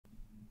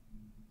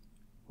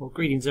Well,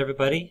 greetings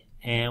everybody,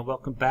 and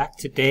welcome back.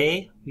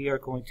 Today we are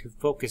going to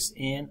focus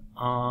in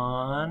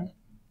on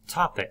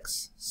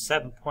topics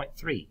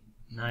 7.3,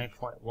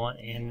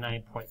 9.1, and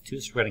 9.2.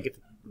 So we're going to get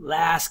the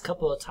last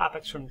couple of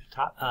topics from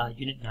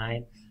Unit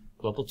 9,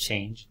 Global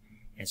Change,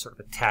 and sort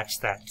of attach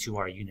that to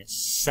our Unit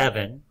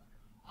 7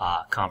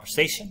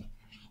 conversation.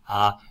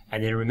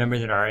 And then remember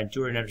that our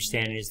enduring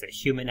understanding is that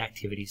human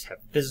activities have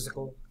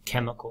physical,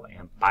 chemical,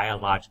 and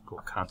biological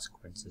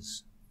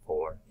consequences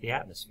for the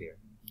atmosphere.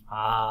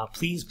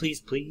 Please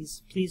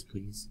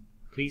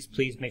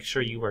make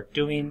sure you are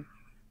doing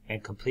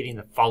and completing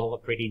the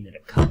follow-up reading that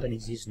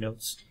accompanies these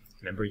notes.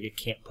 Remember, you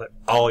can't put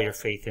all your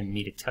faith in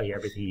me to tell you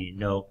everything you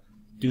know.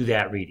 Do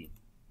that reading.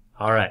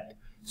 All right.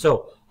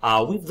 So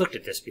we've looked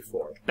at this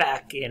before,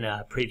 back in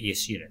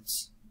previous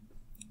units.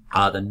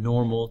 The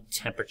normal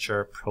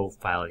temperature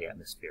profile of the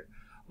atmosphere.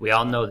 We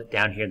all know that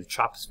down here in the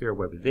troposphere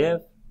where we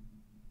live,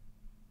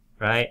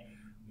 right,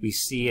 we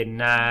see a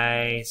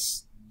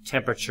nice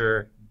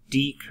temperature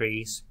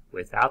decrease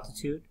with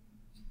altitude,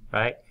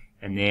 right?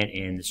 And then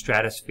in the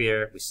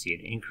stratosphere, we see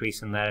an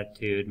increase in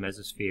latitude,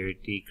 mesosphere,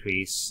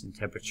 decrease in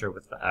temperature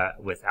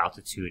with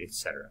altitude,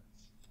 etc.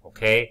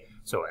 Okay?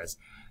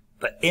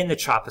 But in the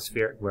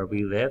troposphere where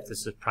we live,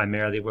 this is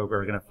primarily where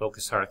we're going to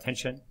focus our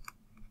attention,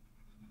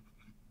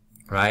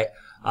 right?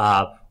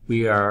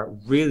 We are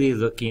really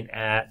looking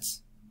at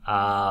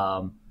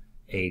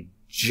a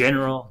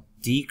general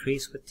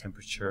decrease with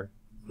temperature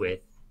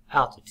with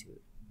altitude.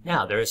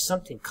 Now, there is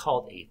something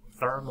called a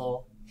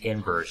thermal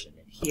inversion.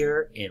 And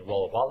here in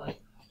Walla Walla,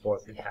 or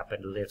if you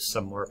happen to live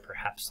somewhere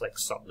perhaps like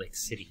Salt Lake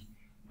City,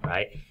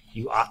 right,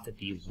 you ought to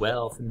be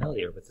well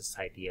familiar with this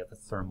idea of a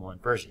thermal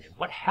inversion. And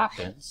what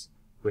happens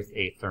with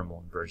a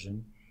thermal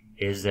inversion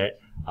is that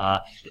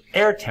the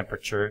air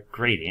temperature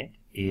gradient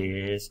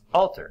is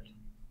altered,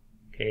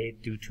 okay,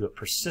 due to a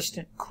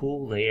persistent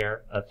cool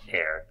layer of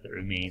air that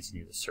remains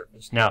near the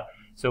surface. Now,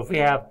 so if we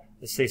have,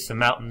 let's say, some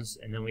mountains,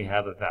 and then we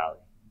have a valley,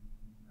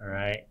 all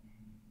right,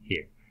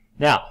 here.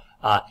 Now,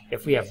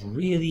 if we have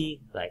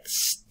really like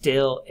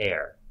still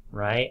air,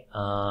 right,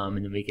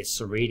 and then we get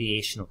some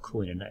radiational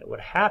cooling at night,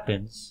 what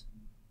happens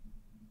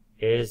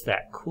is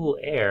that cool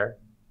air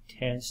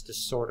tends to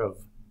sort of,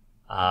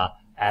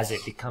 as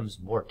it becomes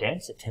more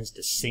dense, it tends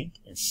to sink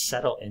and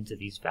settle into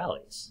these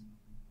valleys,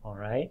 all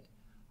right,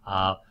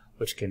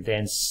 which can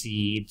then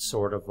seed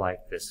sort of like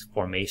this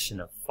formation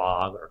of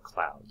fog or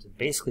clouds. And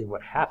basically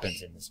what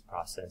happens in this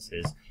process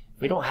is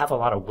we don't have a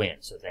lot of wind,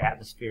 so the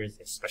atmosphere is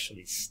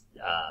especially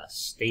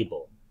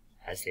stable,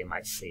 as they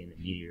might say in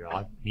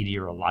the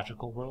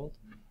meteorological world,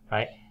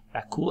 right?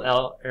 That cool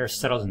air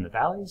settles in the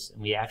valleys,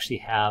 and we actually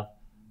have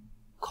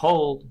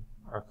cold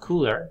or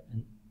cooler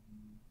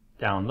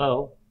down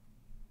low,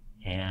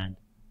 and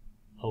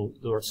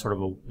sort of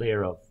a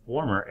layer of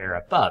warmer air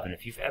above. And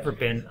if you've ever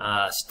been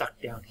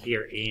stuck down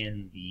here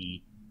in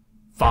the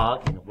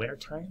fog in the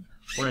wintertime,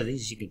 one of the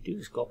things you can do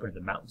is go up into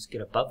the mountains,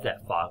 get above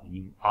that fog, and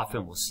you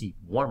often will see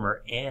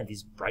warmer and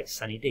these bright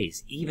sunny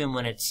days, even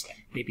when it's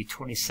maybe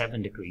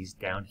 27 degrees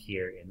down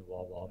here in the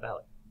Walla Walla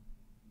Valley.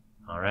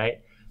 All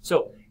right?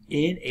 So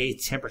in a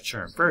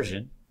temperature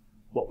inversion,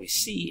 what we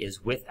see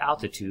is with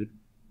altitude,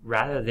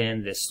 rather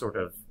than this sort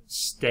of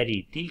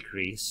steady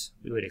decrease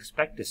we would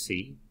expect to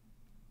see,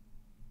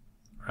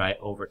 right,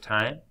 over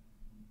time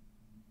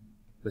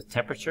with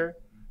temperature,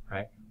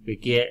 right, we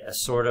get a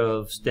sort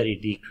of steady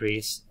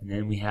decrease, and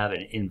then we have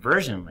an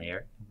inversion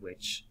layer in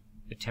which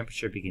the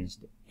temperature begins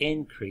to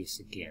increase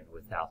again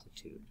with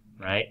altitude,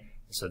 right?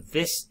 So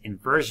this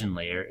inversion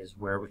layer is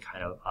where we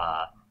kind of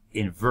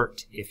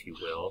invert, if you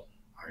will,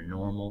 our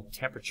normal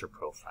temperature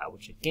profile,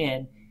 which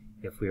again,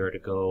 if we were to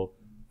go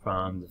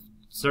from the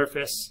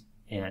surface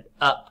and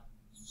up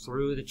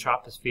through the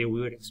troposphere,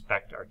 we would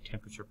expect our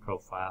temperature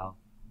profile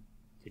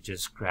to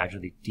just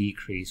gradually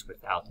decrease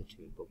with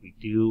altitude. But we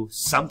do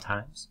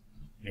sometimes,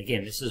 and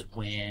again, this is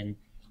when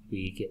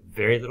we get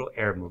very little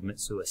air movement,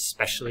 so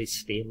especially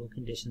stable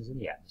conditions in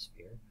the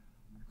atmosphere.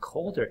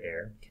 Colder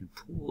air can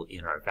pool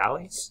in our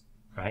valleys,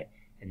 right?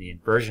 And the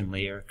inversion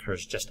layer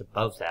occurs just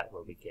above that,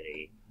 where we get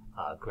a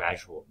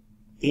gradual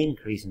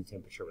increase in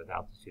temperature with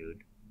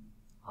altitude,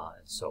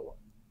 and so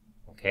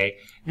on. Okay?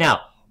 Now,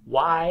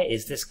 why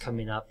is this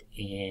coming up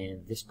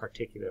in this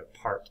particular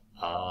part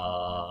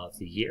of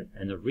the year?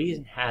 And the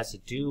reason has to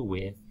do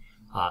with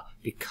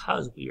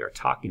because we are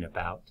talking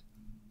about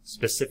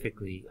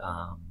specifically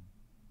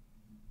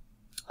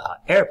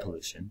air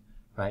pollution,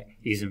 right?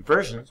 These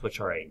inversions, which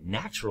are a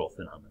natural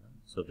phenomenon,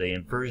 so the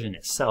inversion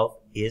itself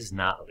is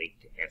not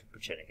linked to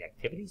anthropogenic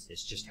activities.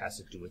 This just has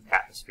to do with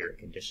atmospheric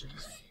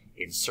conditions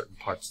in certain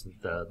parts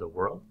of the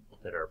world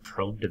that are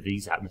prone to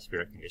these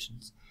atmospheric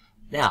conditions.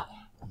 Now,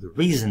 the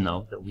reason,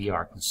 though, that we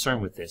are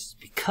concerned with this is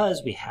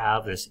because we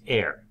have this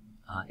air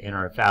in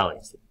our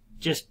valleys that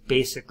just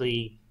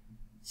basically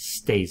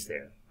stays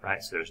there,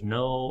 right? So there's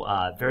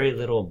no, very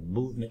little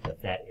movement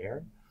of that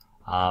air.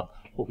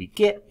 What we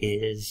get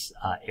is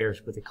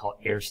what they call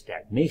air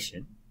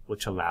stagnation,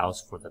 which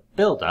allows for the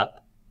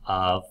buildup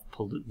of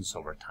pollutants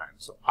over time.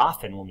 So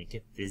often when we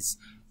get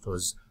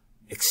those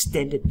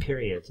extended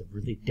periods of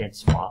really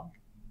dense fog,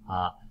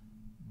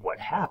 what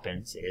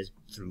happens is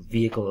through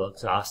vehicle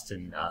exhaust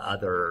and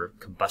other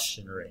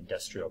combustion or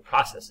industrial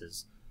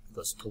processes,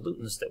 those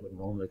pollutants that would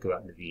normally go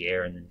out into the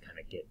air and then kind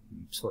of get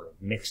sort of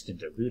mixed and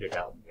diluted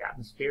out in the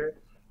atmosphere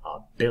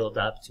build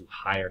up to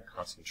higher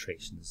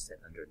concentrations than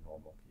under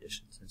normal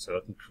conditions. And so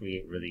it can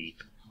create really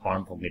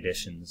harmful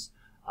conditions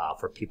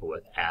for people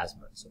with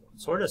asthma and so on.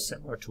 Sort of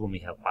similar to when we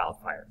have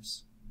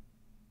wildfires.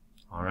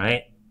 All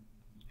right?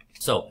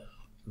 So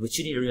what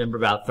you need to remember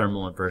about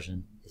thermal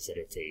inversion is that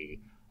it's a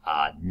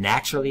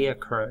naturally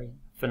occurring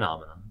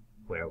phenomenon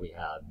where we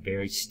have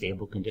very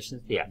stable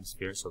conditions in the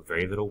atmosphere, so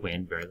very little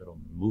wind, very little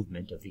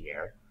movement of the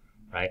air,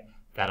 right?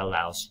 That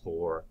allows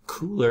for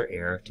cooler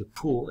air to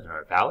pool in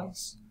our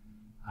valleys.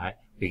 Right?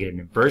 We get an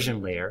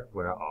inversion layer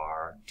where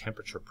our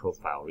temperature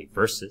profile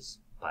reverses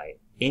by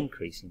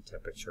increasing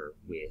temperature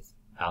with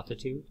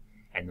altitude.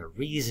 And the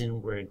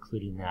reason we're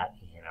including that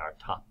in our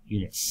top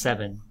unit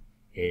 7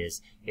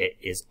 is it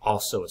is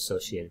also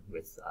associated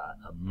with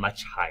a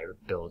much higher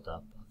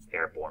buildup of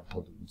airborne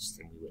pollutants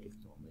than we would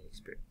normally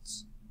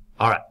experience.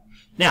 All right,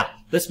 now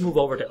let's move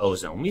over to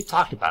ozone. We've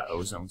talked about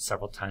ozone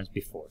several times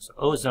before. So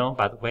ozone,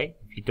 by the way,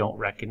 if you don't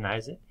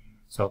recognize it,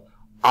 so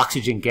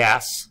oxygen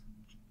gas,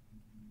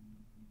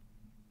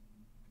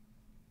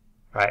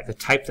 right, the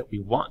type that we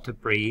want to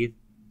breathe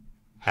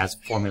has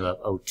a formula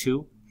of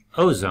O2.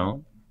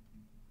 Ozone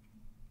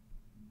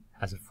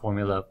has a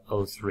formula of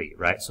O3,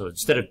 right? So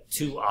instead of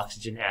 2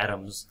 oxygen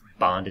atoms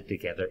bonded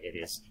together, it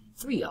is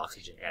 3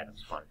 oxygen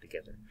atoms bonded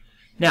together.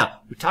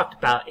 Now, we talked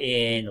about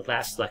in the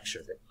last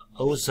lecture that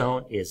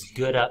ozone is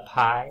good up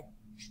high,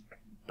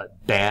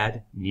 but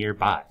bad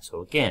nearby.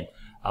 So again,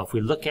 if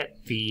we look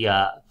at the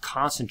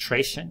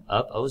concentration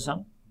of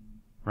ozone,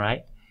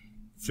 right,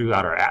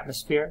 throughout our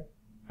atmosphere,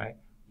 right,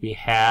 we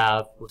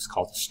have what's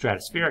called the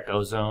stratospheric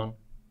ozone,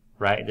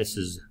 right? This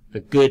is the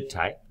good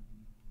type,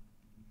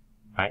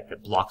 right,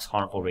 that blocks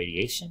harmful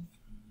radiation.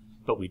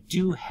 But we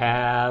do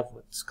have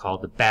what's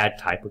called the bad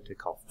type, which we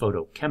call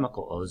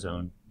photochemical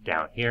ozone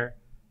down here.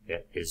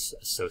 It is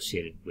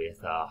associated with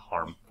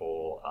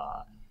harmful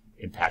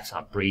impacts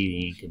on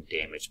breathing, can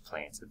damage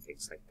plants and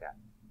things like that.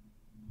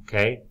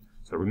 Okay,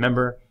 so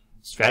remember,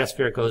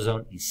 stratospheric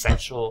ozone,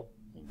 essential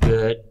and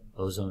good.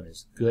 Ozone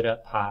is good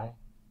up high,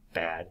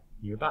 bad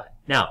nearby.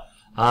 Now,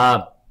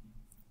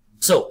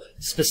 so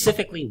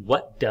specifically,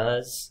 what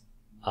does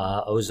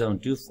ozone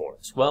do for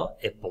us? Well,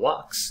 it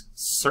blocks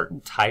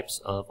certain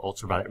types of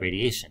ultraviolet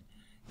radiation.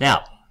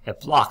 Now, it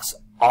blocks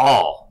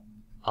all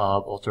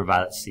of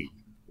ultraviolet C.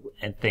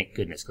 And thank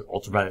goodness, because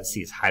ultraviolet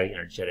C is highly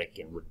energetic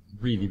and would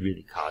really,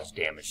 really cause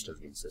damage to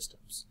living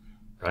systems,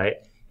 right?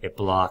 It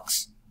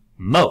blocks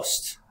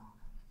most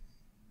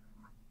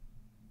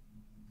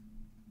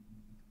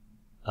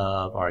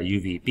of our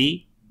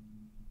UVB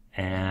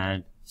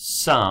and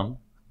some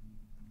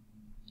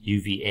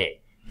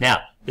UVA. Now,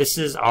 this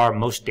is our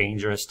most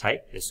dangerous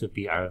type. This would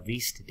be our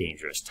least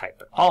dangerous type.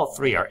 But all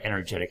 3 are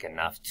energetic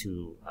enough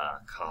to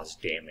cause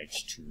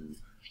damage to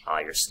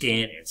your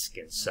skin and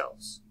skin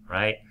cells,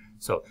 right?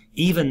 So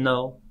even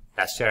though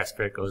that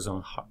stratospheric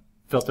ozone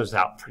filters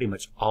out pretty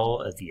much all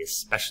of the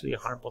especially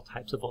harmful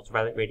types of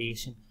ultraviolet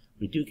radiation,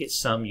 we do get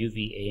some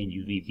UVA and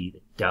UVB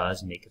that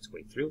does make its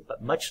way through,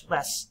 but much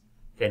less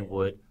than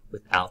would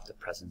without the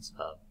presence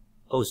of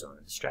ozone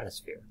in the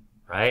stratosphere,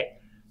 right?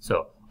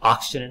 So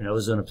oxygen and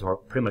ozone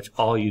absorb pretty much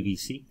all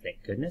UVC,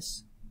 thank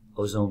goodness.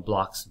 Ozone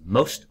blocks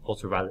most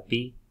ultraviolet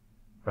B,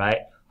 right?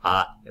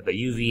 But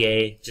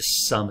UVA,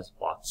 just some is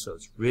blocked, so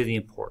it's really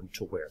important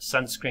to wear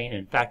sunscreen.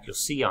 In fact, you'll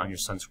see on your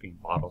sunscreen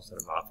bottles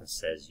that it often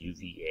says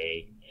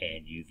UVA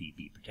and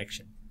UVB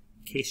protection,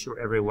 in case you were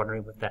ever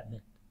wondering what that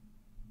meant.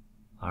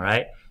 All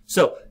right?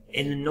 So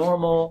in the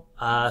normal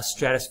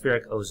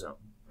stratospheric ozone,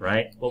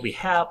 right, what we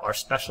have are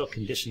special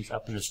conditions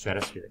up in the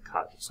stratosphere that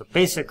cause it. So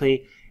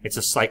basically, it's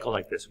a cycle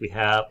like this. We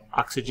have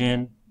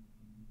oxygen,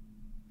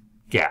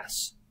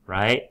 gas,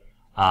 right?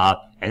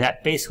 And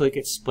that basically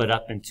gets split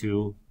up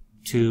into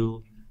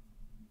 2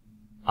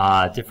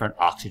 different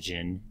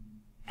oxygen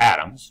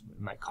atoms,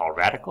 we might call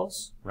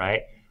radicals,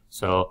 right?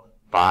 So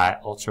by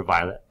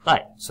ultraviolet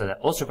light. So that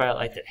ultraviolet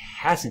light that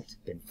hasn't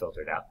been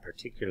filtered out,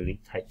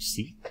 particularly type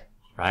C,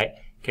 right,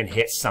 can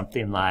hit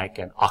something like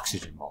an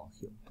oxygen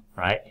molecule,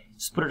 right?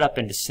 Split it up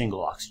into single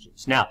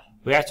oxygens. Now,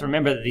 we have to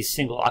remember that these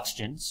single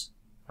oxygens,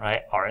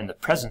 right, are in the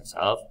presence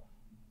of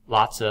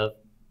lots of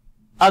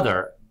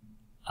other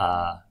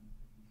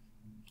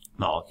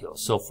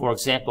molecules. So for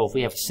example, if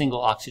we have a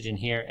single oxygen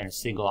here and a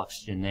single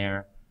oxygen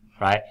there,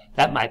 right,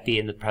 that might be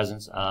in the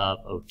presence of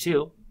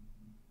O2,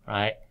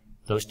 right?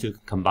 Those 2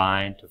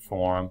 combine to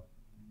form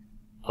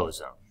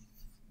ozone.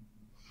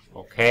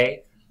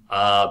 Okay?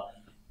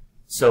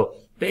 So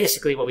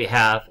basically what we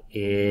have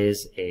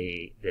is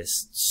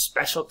this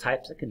special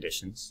types of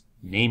conditions,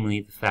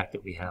 namely the fact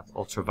that we have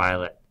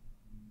ultraviolet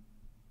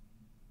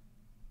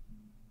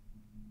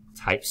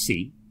type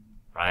C,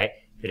 right,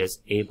 that is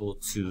able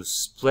to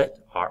split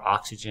our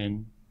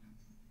oxygen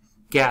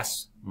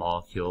gas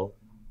molecule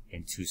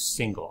into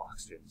single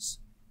oxygens,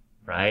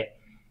 right?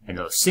 And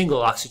those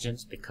single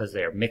oxygens, because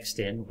they are mixed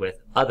in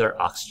with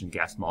other oxygen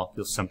gas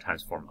molecules,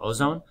 sometimes form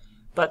ozone,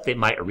 but they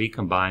might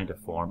recombine to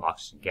form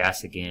oxygen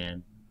gas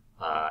again,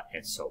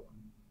 and so on.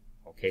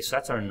 Okay, so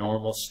that's our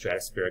normal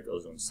stratospheric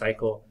ozone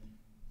cycle.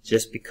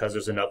 Just because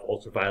there's enough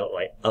ultraviolet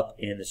light up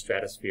in the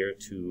stratosphere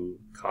to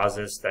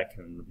causes that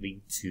can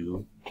lead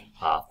to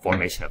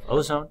formation of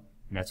ozone,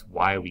 and that's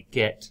why we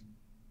get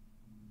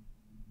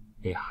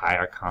a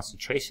higher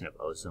concentration of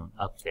ozone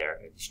up there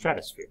in the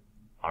stratosphere.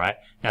 All right.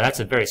 Now that's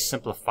a very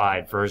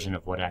simplified version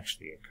of what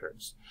actually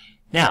occurs.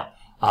 Now,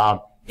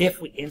 if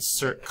we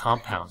insert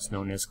compounds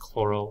known as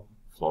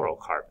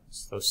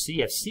chlorofluorocarbons, those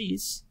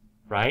CFCs,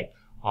 right,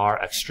 are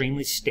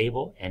extremely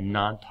stable and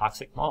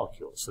non-toxic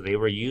molecules. So they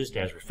were used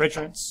as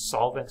refrigerants,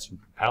 solvents, and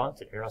propellants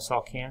in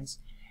aerosol cans,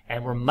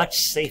 and were much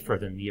safer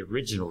than the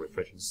original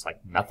refrigerants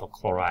like methyl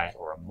chloride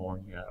or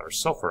ammonia or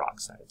sulfur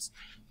oxides.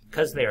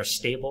 Because they are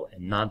stable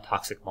and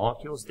non-toxic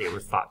molecules, they were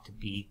thought to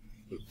be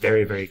a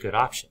very, very good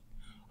option.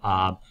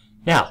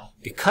 Now,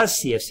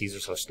 because CFCs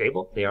are so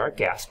stable, they are a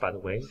gas, by the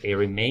way, they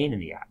remain in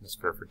the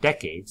atmosphere for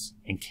decades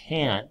and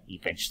can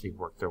eventually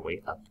work their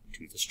way up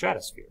to the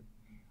stratosphere.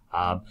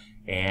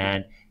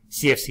 And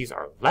CFCs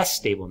are less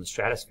stable in the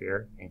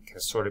stratosphere and can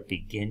sort of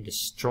begin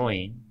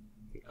destroying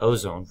the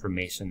ozone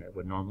formation that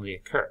would normally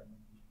occur.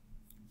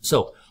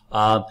 So,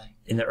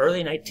 in the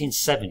early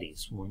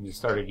 1970s, when we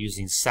started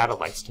using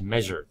satellites to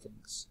measure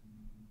things,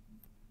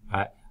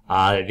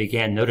 they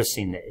began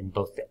noticing that in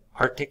both the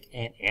Arctic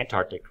and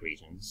Antarctic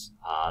regions,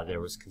 there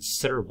was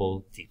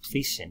considerable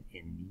depletion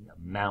in the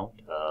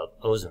amount of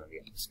ozone in the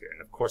atmosphere.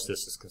 And of course,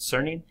 this is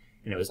concerning,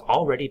 and it was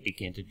already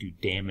beginning to do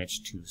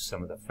damage to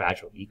some of the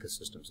fragile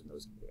ecosystems in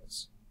those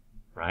areas.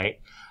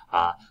 Right?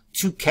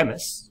 Two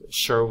chemists,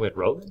 Sherwood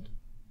Rowland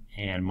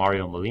and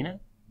Mario Molina,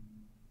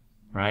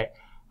 right,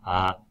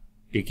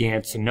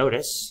 began to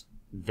notice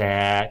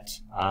that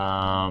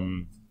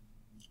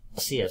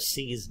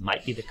CFCs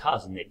might be the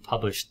cause, and they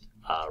published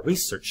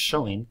research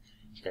showing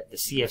that the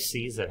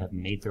CFCs that have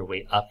made their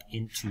way up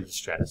into the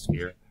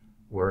stratosphere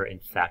were in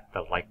fact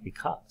the likely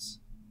cause.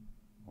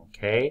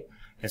 Okay?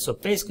 And so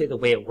basically the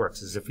way it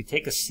works is if we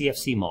take a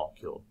CFC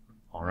molecule,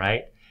 all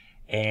right,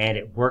 and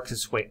it works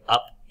its way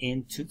up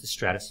into the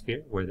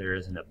stratosphere where there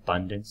is an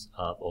abundance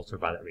of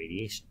ultraviolet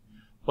radiation,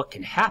 what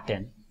can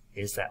happen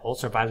is that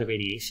ultraviolet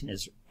radiation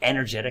is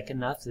energetic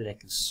enough that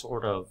it can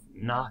sort of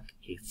knock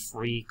a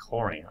free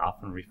chlorine,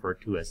 often referred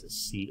to as a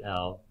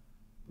Cl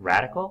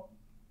radical,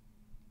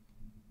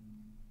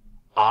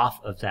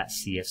 off of that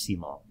CFC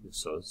molecule.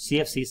 So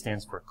CFC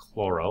stands for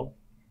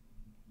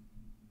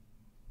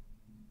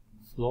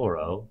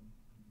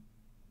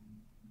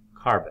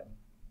chlorofluorocarbon,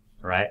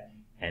 right?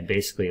 And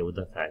basically it would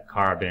look like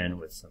carbon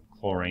with some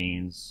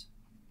chlorines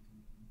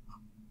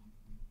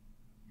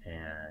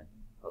and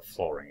a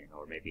fluorine,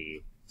 or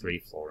maybe 3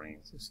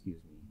 fluorines,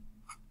 excuse me,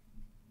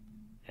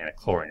 and a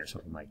chlorine or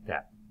something like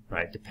that,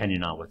 right?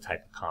 Depending on what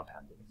type of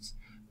compound it is.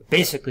 But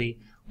basically,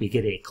 we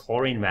get a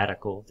chlorine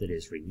radical that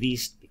is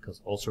released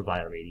because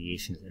ultraviolet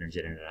radiation is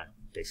energetic enough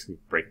to basically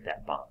break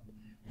that bond.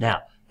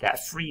 Now,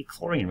 that free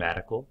chlorine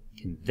radical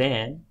can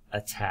then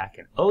attack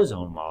an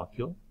ozone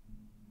molecule,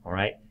 all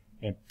right,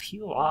 and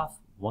peel off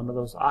one of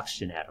those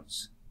oxygen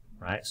atoms,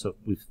 right? So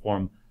we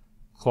form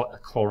a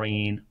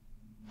chlorine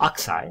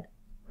oxide,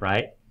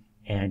 right,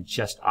 and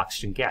just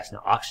oxygen gas.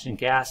 Now, oxygen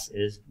gas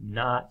is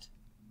not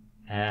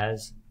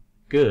as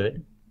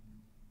good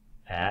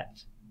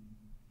at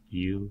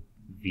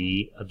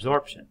UV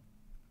absorption.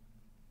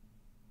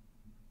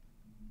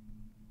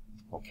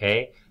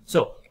 Okay,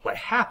 so what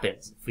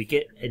happens if we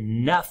get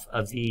enough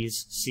of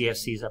these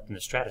CFCs up in the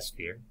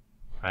stratosphere,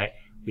 right?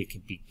 We can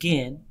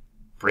begin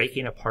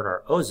breaking apart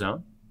our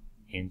ozone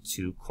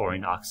into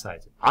chlorine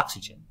oxides and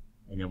oxygen,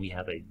 and then we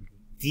have a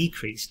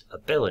decreased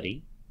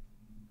ability,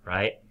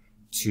 right,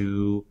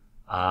 to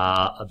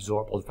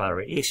absorb ultraviolet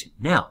radiation.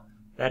 Now,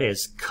 that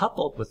is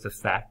coupled with the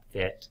fact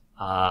that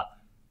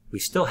we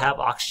still have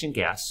oxygen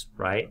gas,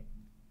 right,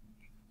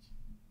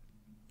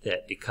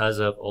 that because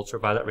of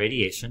ultraviolet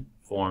radiation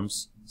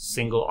forms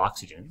single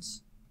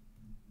oxygens,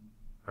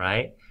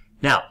 right?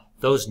 Now,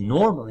 those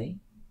normally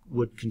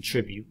would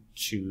contribute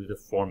to the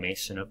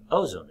formation of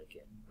ozone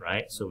again,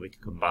 right? So we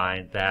can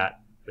combine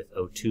that with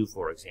O2,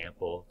 for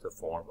example, to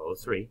form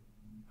O3,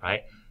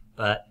 right?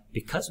 But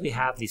because we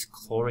have these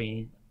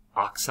chlorine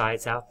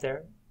oxides out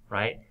there,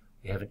 right,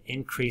 we have an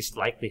increased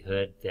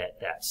likelihood that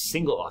that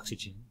single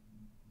oxygen,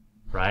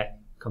 right,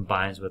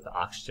 combines with the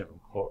oxygen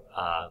from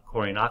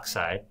chlorine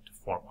oxide to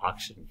form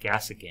oxygen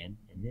gas again,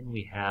 and then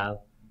we have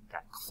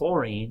that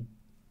chlorine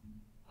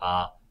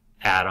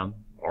atom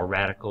or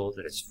radical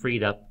that is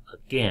freed up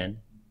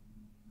again,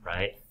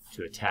 right,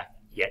 to attack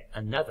yet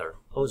another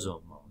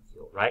ozone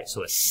molecule, right?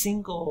 So a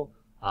single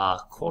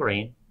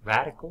chlorine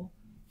radical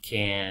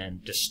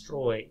can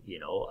destroy,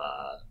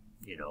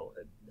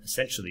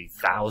 essentially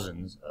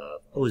thousands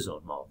of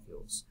ozone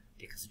molecules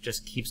because it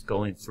just keeps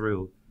going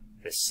through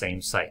this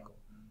same cycle.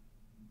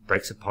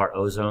 Breaks apart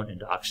ozone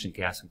into oxygen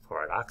gas and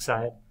chloride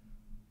oxide.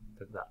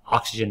 the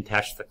oxygen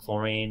attached to the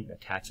chlorine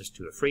attaches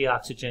to a free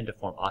oxygen to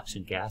form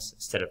oxygen gas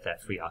instead of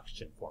that free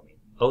oxygen forming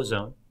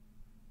ozone.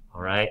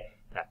 All right,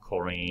 that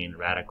chlorine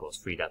radical is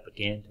freed up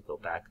again to go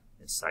back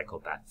and cycle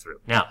back through.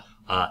 Now,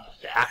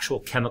 the actual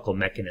chemical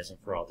mechanism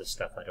for all this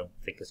stuff, I don't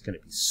think is going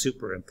to be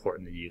super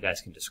important that you guys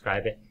can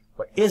describe it.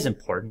 What is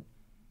important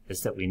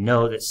is that we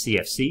know that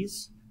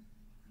CFCs,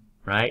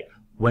 right,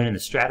 when in the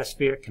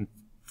stratosphere, can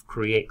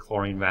create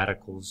chlorine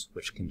radicals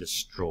which can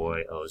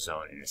destroy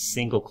ozone. And a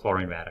single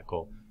chlorine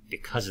radical,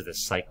 because of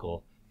this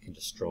cycle, can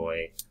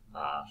destroy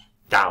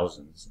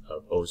thousands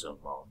of ozone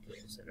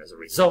molecules. And as a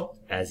result,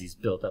 as these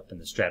build up in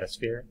the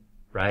stratosphere,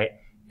 right,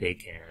 they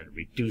can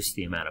reduce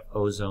the amount of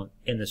ozone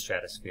in the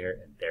stratosphere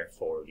and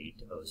therefore lead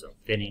to ozone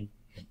thinning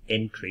and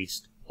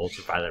increased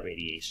ultraviolet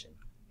radiation,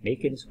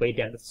 making its way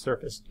down to the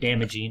surface,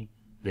 damaging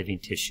living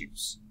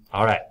tissues.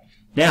 All right.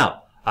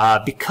 Now,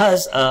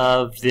 because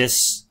of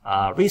this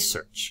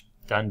research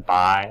done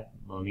by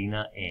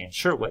Molina and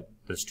Sherwood,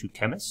 those two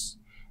chemists,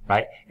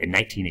 right, in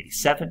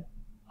 1987,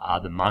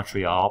 the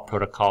Montreal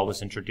Protocol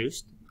was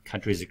introduced.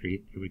 Countries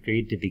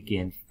agreed to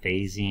begin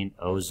phasing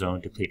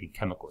ozone-depleting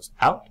chemicals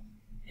out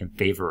in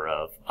favor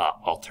of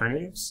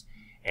alternatives,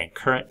 and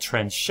current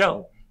trends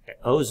show that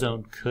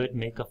ozone could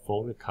make a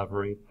full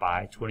recovery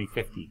by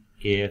 2050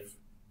 if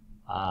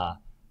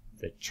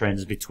the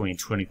trends between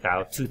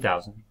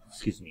 2000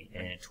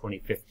 and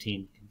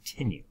 2015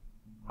 continue.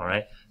 All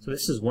right, so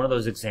this is one of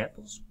those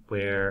examples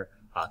where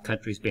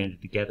countries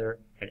banded together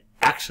and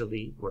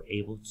actually were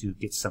able to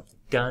get something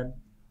done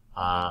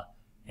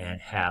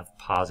and have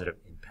positive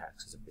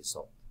impacts as a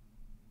result.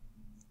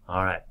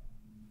 All right,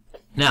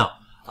 now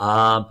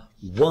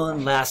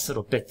one last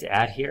little bit to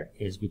add here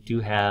is we do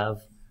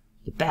have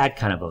the bad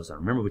kind of ozone.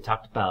 Remember, we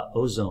talked about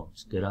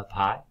ozone's good up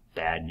high,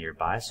 bad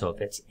nearby. So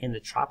if it's in the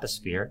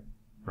troposphere,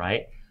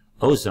 right,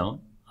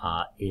 ozone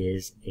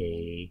is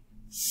a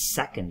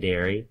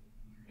secondary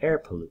air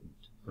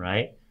pollutant,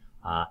 right?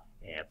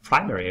 And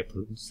primary air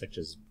pollutants such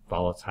as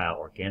volatile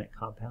organic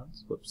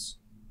compounds,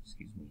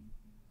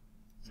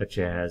 such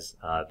as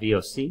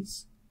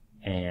VOCs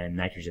and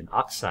nitrogen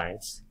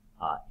oxides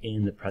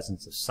in the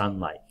presence of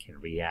sunlight can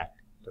react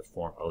to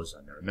form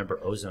ozone. Now remember,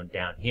 ozone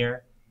down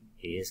here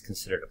is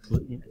considered a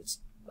pollutant.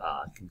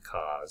 It can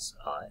cause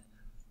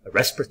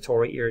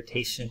respiratory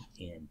irritation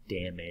and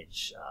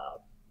damage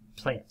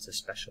plants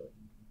especially.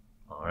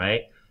 All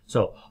right,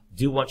 so I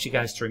do want you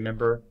guys to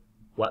remember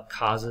what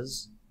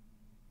causes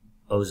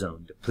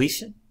ozone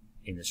depletion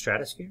in the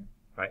stratosphere,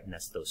 right? And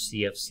that's those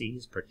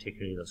CFCs,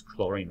 particularly those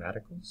chlorine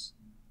radicals,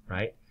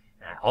 right?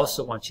 And I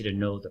also want you to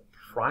know the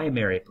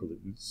primary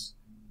pollutants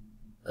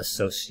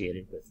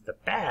associated with the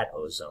bad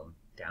ozone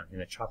down in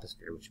the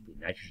troposphere, which would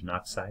be nitrogen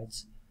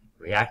oxides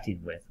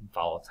reacting with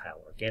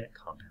volatile organic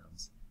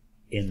compounds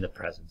in the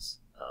presence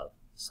of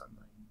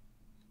sunlight.